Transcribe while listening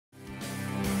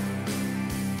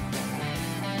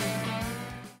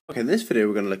Okay, in this video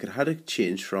we're going to look at how to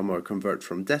change from or convert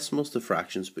from decimals to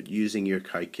fractions but using your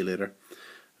calculator.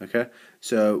 Okay,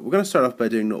 so we're going to start off by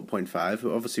doing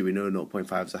 0.5. Obviously we know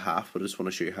 0.5 is a half, but I just want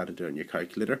to show you how to do it in your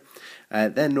calculator.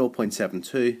 Then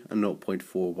 0.72 and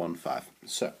 0.415.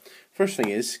 So, first thing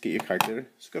is, get your calculator.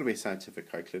 It's got to be a scientific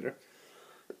calculator.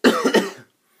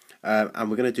 And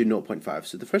we're going to do 0.5.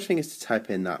 So the first thing is to type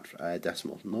in that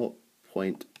decimal,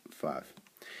 0.5.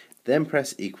 Then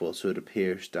press equal so it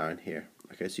appears down here.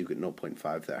 Okay, so you've got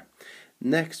 0.5 there.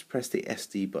 Next, press the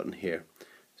SD button here.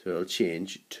 So it'll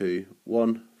change to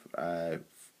 1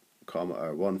 comma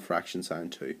or 1 fraction sign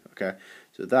 2. Okay,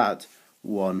 so that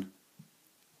 1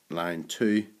 line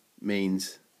 2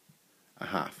 means a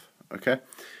half. Okay,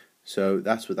 so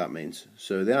that's what that means.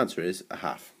 So the answer is a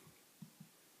half.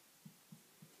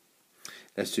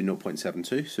 Let's do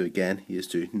 0.72. So again, you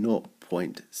just do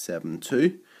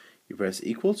 0.72. You press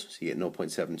equals, so you get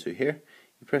 0.72 here.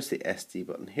 You press the SD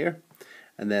button here,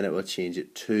 and then it will change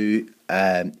it to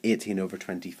 18 over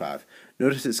 25.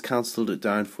 Notice it's cancelled it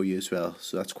down for you as well,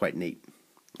 so that's quite neat.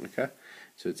 Okay,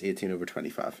 so it's 18 over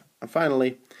 25. And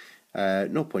finally,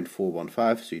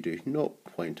 0.415, so you do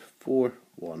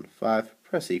 0.415,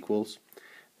 press equals,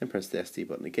 then press the SD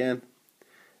button again,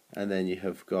 and then you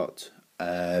have got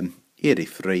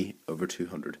 83 over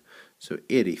 200. So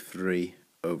 83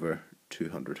 over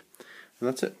 200. And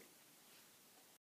that's it.